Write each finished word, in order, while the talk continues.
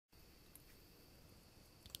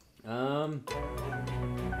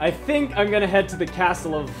I think I'm gonna head to the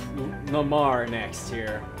castle of Lamar next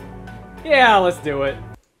here. Yeah, let's do it.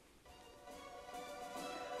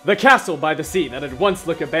 The castle by the sea that had once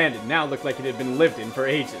looked abandoned now looked like it had been lived in for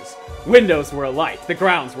ages. Windows were alight, the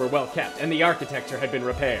grounds were well kept, and the architecture had been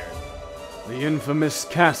repaired. The infamous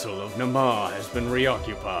castle of Namar has been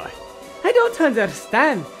reoccupied. I don't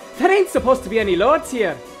understand. There ain't supposed to be any lords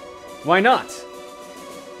here. Why not?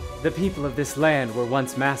 The people of this land were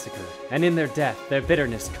once massacred, and in their death, their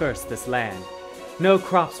bitterness cursed this land. No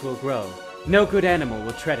crops will grow, no good animal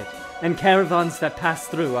will tread it, and caravans that pass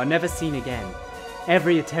through are never seen again.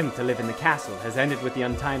 Every attempt to live in the castle has ended with the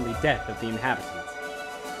untimely death of the inhabitants.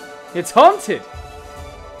 It's haunted!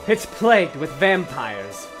 It's plagued with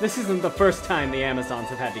vampires. This isn't the first time the Amazons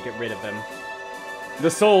have had to get rid of them.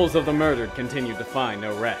 The souls of the murdered continue to find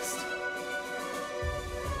no rest.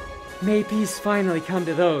 May peace finally come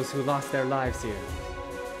to those who lost their lives here.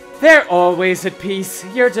 They're always at peace.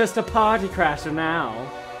 You're just a party crasher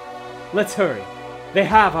now. Let's hurry. They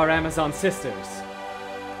have our Amazon sisters.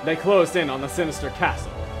 They closed in on the sinister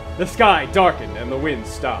castle. The sky darkened and the wind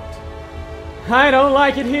stopped. I don't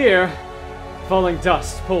like it here. Falling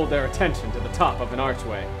dust pulled their attention to the top of an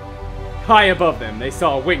archway. High above them, they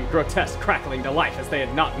saw a winged grotesque crackling to life as they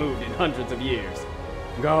had not moved in hundreds of years.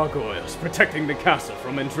 Gargoyles protecting the castle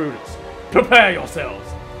from intruders. Prepare yourselves!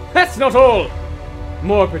 That's not all!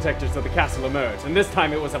 More protectors of the castle emerged, and this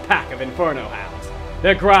time it was a pack of inferno hounds.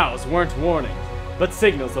 Their growls weren't warnings, but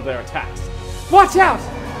signals of their attacks. Watch out!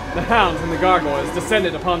 The hounds and the gargoyles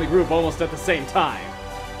descended upon the group almost at the same time.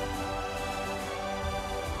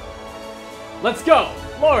 Let's go!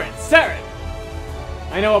 Loren, Saren!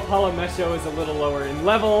 I know Apollo Mesho is a little lower in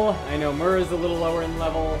level. I know Mur is a little lower in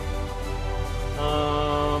level.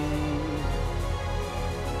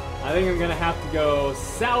 I think I'm gonna have to go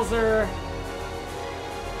Salzer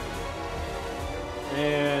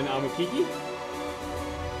and Amakiki.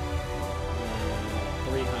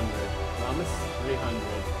 300. Promise?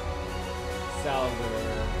 300. Salzer.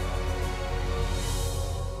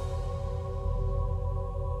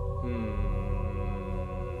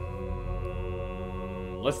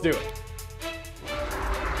 Let's do it.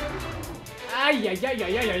 Ay.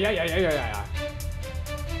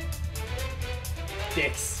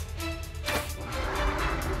 Dicks.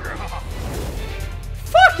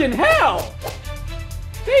 Fucking hell!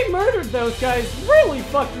 They murdered those guys really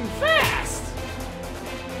fucking fast!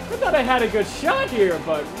 I thought I had a good shot here,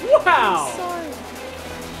 but wow! I'm sorry.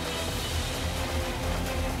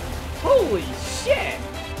 Holy shit!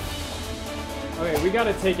 Okay, we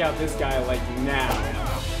gotta take out this guy, like, now.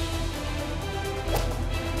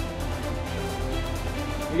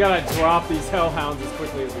 We gotta drop these hellhounds as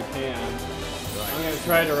quickly as we can. I'm gonna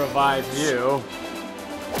try to revive you.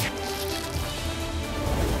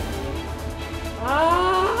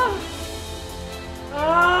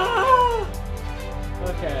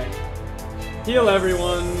 Okay. Heal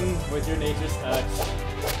everyone with your nature's touch.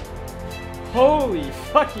 Holy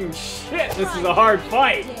fucking shit, this is a hard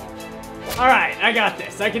fight! Alright, I got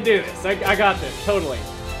this. I can do this. I got this, totally.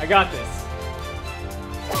 I got this.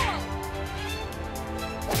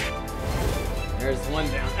 There's one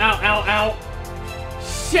down. Ow, ow, ow!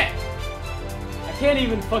 Shit! I can't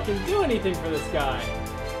even fucking do anything for this guy.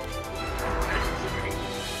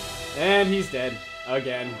 And he's dead.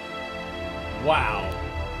 Again. Wow.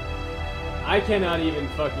 I cannot even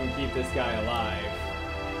fucking keep this guy alive.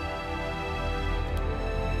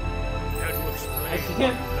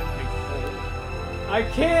 I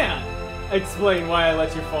can't explain why I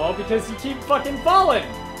let you fall, because you keep fucking falling!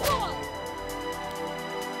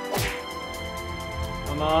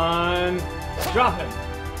 Come on! Drop him!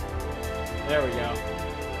 There we go.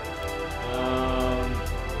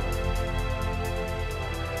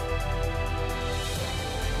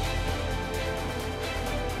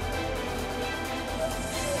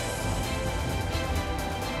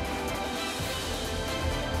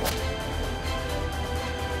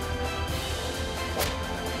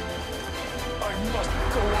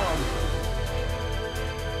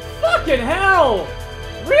 Fucking hell!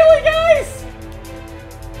 Really, guys?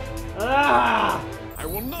 Ah! I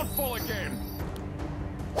will not fall again.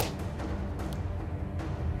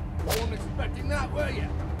 Wasn't expecting that, were you?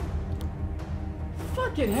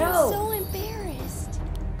 Fucking hell! I'm so embarrassed.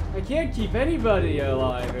 I can't keep anybody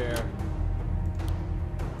alive here.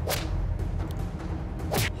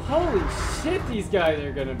 Holy shit, these guys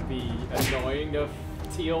are gonna be annoying to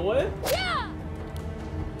deal with. Yeah!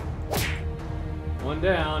 One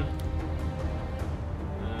down.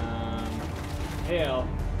 Hail.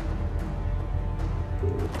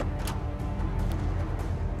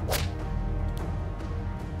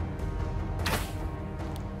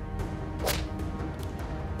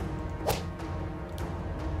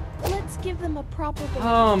 them a proper belief.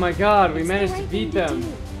 Oh my god, we It's managed the to right beat thing to them.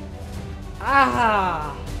 do.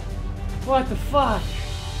 Ah! What the fuck?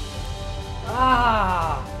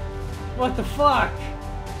 Ah! What the fuck?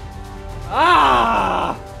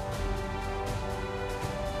 Ah!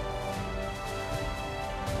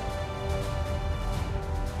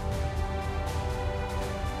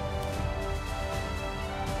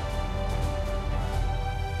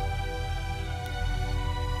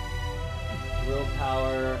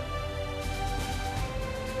 Willpower.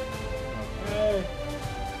 Okay.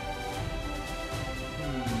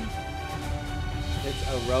 It's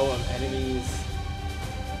a row of enemies.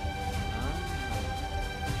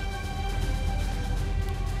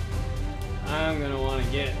 I'm gonna want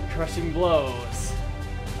to get crushing blows.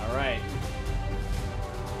 Alright.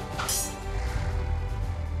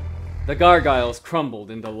 The gargoyles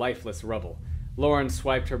crumbled into lifeless rubble. Loren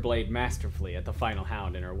swiped her blade masterfully at the final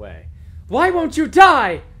hound in her way. Why won't you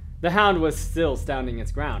die? The hound was still standing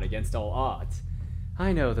its ground against all odds.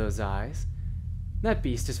 I know those eyes. That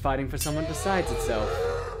beast is fighting for someone besides itself.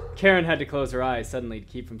 Karen had to close her eyes suddenly to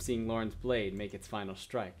keep from seeing Loren's blade make its final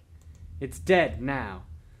strike. It's dead now.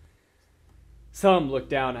 Some looked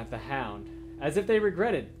down at the hound, as if they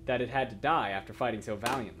regretted that it had to die after fighting so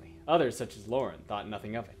valiantly. Others, such as Loren, thought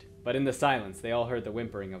nothing of it. But in the silence, they all heard the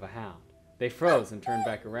whimpering of a hound. They froze and turned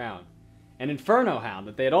back around. An inferno hound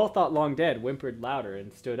that they had all thought long dead whimpered louder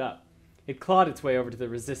and stood up. It clawed its way over to the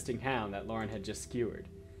resisting hound that Loren had just skewered.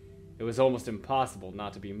 It was almost impossible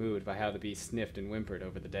not to be moved by how the beast sniffed and whimpered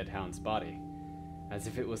over the dead hound's body, as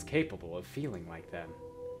if it was capable of feeling like them.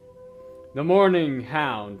 The mourning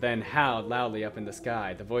hound then howled loudly up in the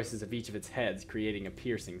sky, the voices of each of its heads creating a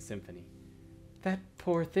piercing symphony. That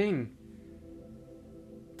poor thing.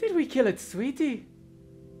 Did we kill it, sweetie?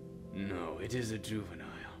 No, it is a juvenile.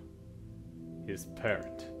 His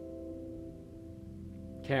parent.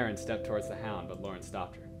 Karen stepped towards the hound, but Loren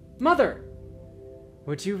stopped her. Mother!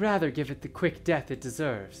 Would you rather give it the quick death it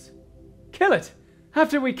deserves? Kill it!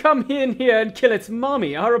 After we come in here and kill its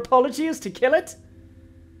mommy, our apology is to kill it?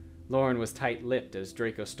 Loren was tight-lipped as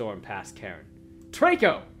Draco stormed past Karen.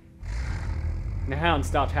 Draco! The hound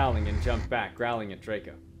stopped howling and jumped back, growling at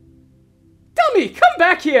Draco. Dummy, come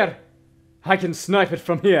back here! I can snipe it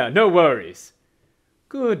from here, no worries.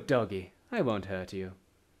 Good doggy, I won't hurt you.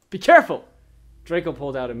 Be careful! Draco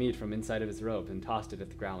pulled out a meat from inside of his robe and tossed it at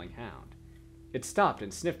the growling hound. It stopped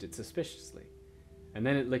and sniffed it suspiciously, and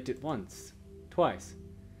then it licked it once, twice.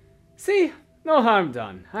 See? No harm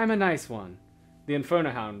done. I'm a nice one. The Inferno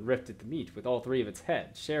Hound ripped at the meat with all three of its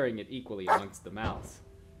heads, sharing it equally amongst the mouths.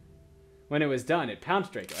 When it was done, it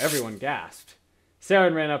pounced Draco. Everyone gasped.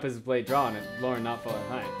 Saren ran up his blade drawn and Loren not far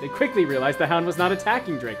behind. They quickly realized the hound was not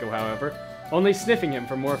attacking Draco, however, only sniffing him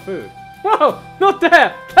for more food. Whoa! Not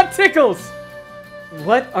there! That tickles!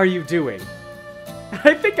 What are you doing?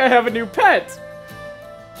 I think I have a new pet!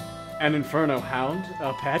 An Inferno Hound?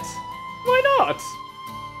 A pet? Why not?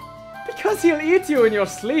 Because he'll eat you in your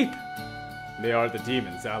sleep. They are the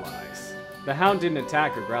demon's allies. The hound didn't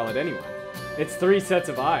attack or growl at anyone. Its 3 sets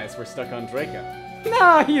of eyes were stuck on Draco.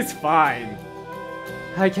 Nah, he's fine.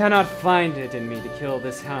 I cannot find it in me to kill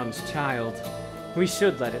this hound's child. We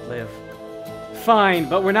should let it live. Fine,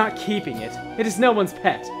 but we're not keeping it. It is no one's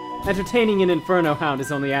pet. Entertaining an Inferno Hound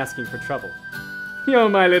is only asking for trouble. You're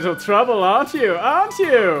my little trouble, aren't you? Aren't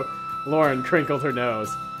you? Loren crinkled her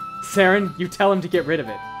nose. Saren, you tell him to get rid of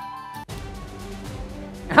it.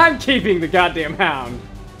 I'm keeping the goddamn hound.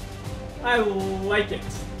 I like it.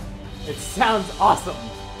 It sounds awesome.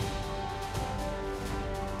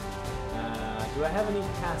 Do I have any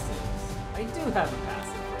passives? I do have a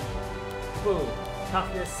passive right here. Boom.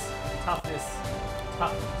 Toughness, toughness,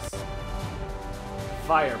 toughness.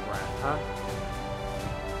 Fire breath, huh?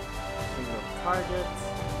 Single target.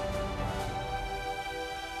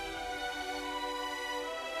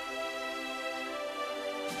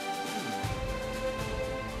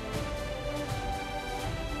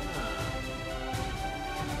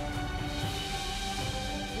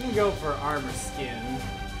 We can go for armor skin.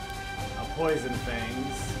 Poison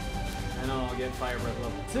fangs, and I'll get fire breath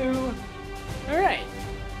level 2. Alright.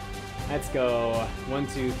 Let's go 1,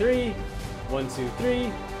 2, 3, 1, 2, 3,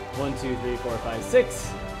 1, 2, 3, 4, 5, 6,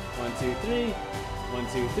 1, 2, 3, 1,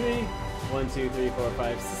 2, 3, 1, 2, 3, 4,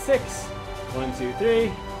 5, 6, 1, 2, 3,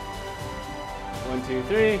 1, 2,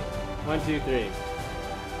 3, 1, 2, 3.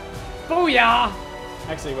 Booyah!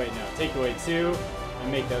 Actually, wait, no. Take away 2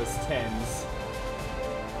 and make those 10s.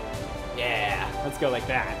 Yeah, let's go like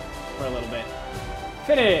that. For a little bit.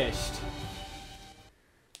 Finished!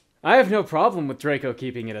 I have no problem with Draco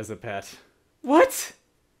keeping it as a pet. What?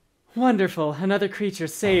 Wonderful, another creature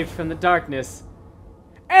saved from the darkness.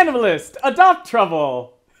 Animalist, adopt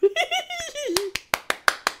Trouble!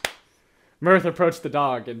 Mirth approached the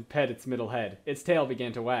dog and pet its middle head. Its tail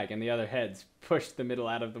began to wag, and the other heads pushed the middle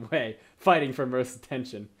out of the way, fighting for Mirth's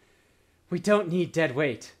attention. We don't need dead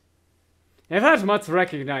weight. If that mutt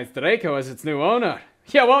recognized Draco as its new owner,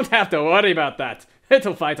 you won't have to worry about that.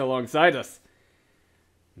 It'll fight alongside us.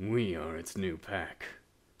 We are its new pack.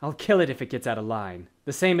 I'll kill it if it gets out of line.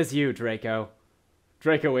 The same as you, Draco.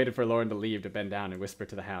 Draco waited for Loren to leave to bend down and whisper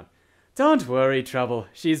to the hound. Don't worry, Trouble.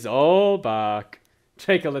 She's all back.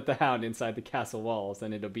 Draco lit the hound inside the castle walls,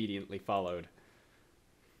 and it obediently followed.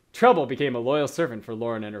 Trouble became a loyal servant for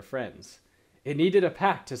Loren and her friends. It needed a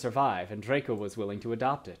pack to survive, and Draco was willing to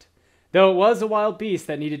adopt it. Though it was a wild beast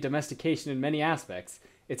that needed domestication in many aspects,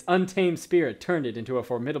 its untamed spirit turned it into a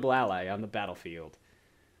formidable ally on the battlefield.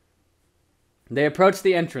 They approached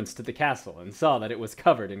the entrance to the castle and saw that it was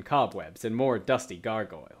covered in cobwebs and more dusty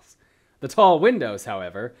gargoyles. The tall windows,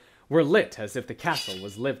 however, were lit as if the castle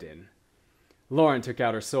was lived in. Loren took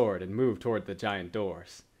out her sword and moved toward the giant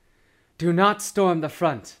doors. Do not storm the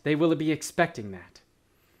front. They will be expecting that.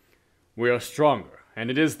 We are stronger, and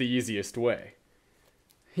it is the easiest way.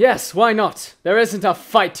 Yes, why not? There isn't a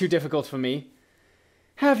fight too difficult for me.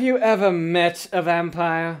 Have you ever met a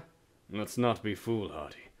vampire? Let's not be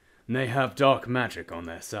foolhardy. They have dark magic on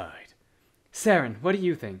their side. Saren, what do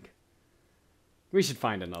you think? We should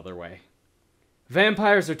find another way.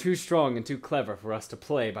 Vampires are too strong and too clever for us to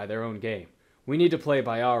play by their own game. We need to play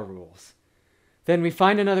by our rules. Then we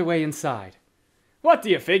find another way inside. What do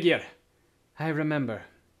you figure? I remember.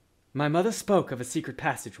 My mother spoke of a secret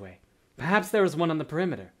passageway. Perhaps there is one on the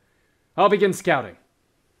perimeter. I'll begin scouting.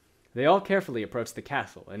 They all carefully approached the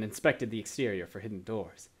castle and inspected the exterior for hidden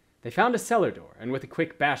doors. They found a cellar door, and with a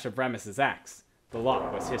quick bash of Rames's axe, the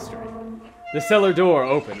lock was history. The cellar door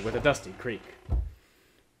opened with a dusty creak.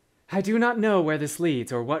 I do not know where this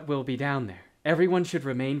leads or what will be down there. Everyone should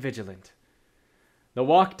remain vigilant. They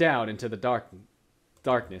walked down into the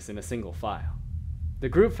darkness in a single file. The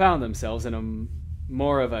group found themselves in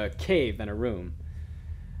more of a cave than a room.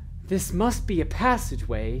 This must be a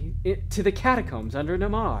passageway to the catacombs under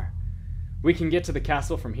Namar. We can get to the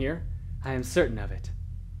castle from here? I am certain of it.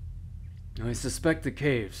 I suspect the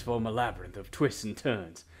caves form a labyrinth of twists and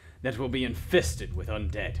turns that will be infested with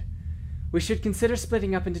undead. We should consider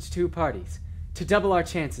splitting up into 2 parties, to double our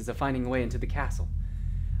chances of finding a way into the castle.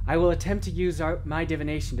 I will attempt to use my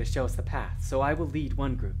divination to show us the path, so I will lead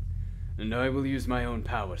one group. And I will use my own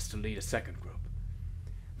powers to lead a second group.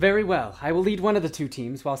 Very well. I will lead one of the 2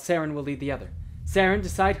 teams, while Saren will lead the other. Saren,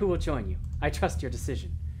 decide who will join you. I trust your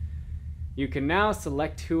decision. You can now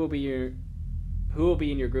select who will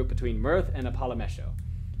be in your group between Mirth and Apollomesho.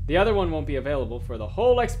 The other one won't be available for the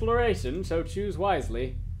whole exploration, so choose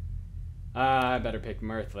wisely. I better pick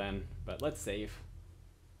Mirth then, but let's save.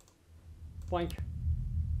 Blank.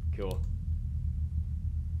 Cool.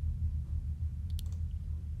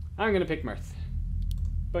 I'm gonna pick Mirth.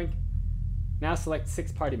 Boink. Now select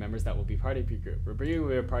 6 party members that will be part of your group.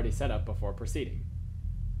 Review your party setup before proceeding.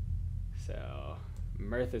 So,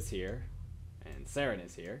 Mirth is here, and Saren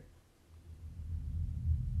is here.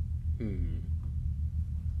 And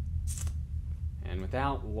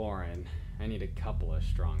without Loren, I need a couple of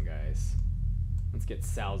strong guys. Let's get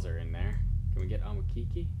Salzer in there. Can we get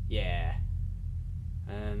Amakiki? Yeah.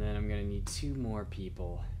 And then I'm gonna need 2 more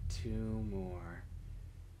people. 2 more.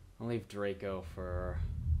 I'll leave Draco for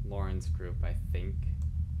Loren's group, I think.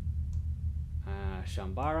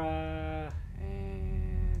 Shambara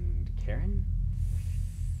and Karen?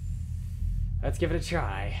 Let's give it a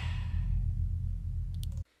try.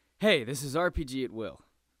 Hey, this is RPGatWill.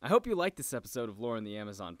 I hope you liked this episode of Loren the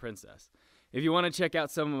Amazon Princess. If you want to check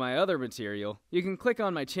out some of my other material, you can click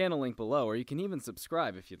on my channel link below, or you can even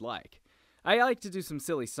subscribe if you'd like. I like to do some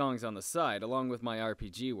silly songs on the side, along with my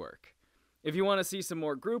RPG work. If you want to see some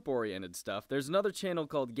more group-oriented stuff, there's another channel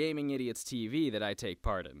called Gaming Idiots TV that I take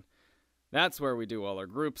part in. That's where we do all our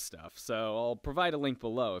group stuff, so I'll provide a link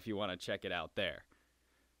below if you want to check it out there.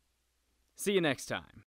 See you next time.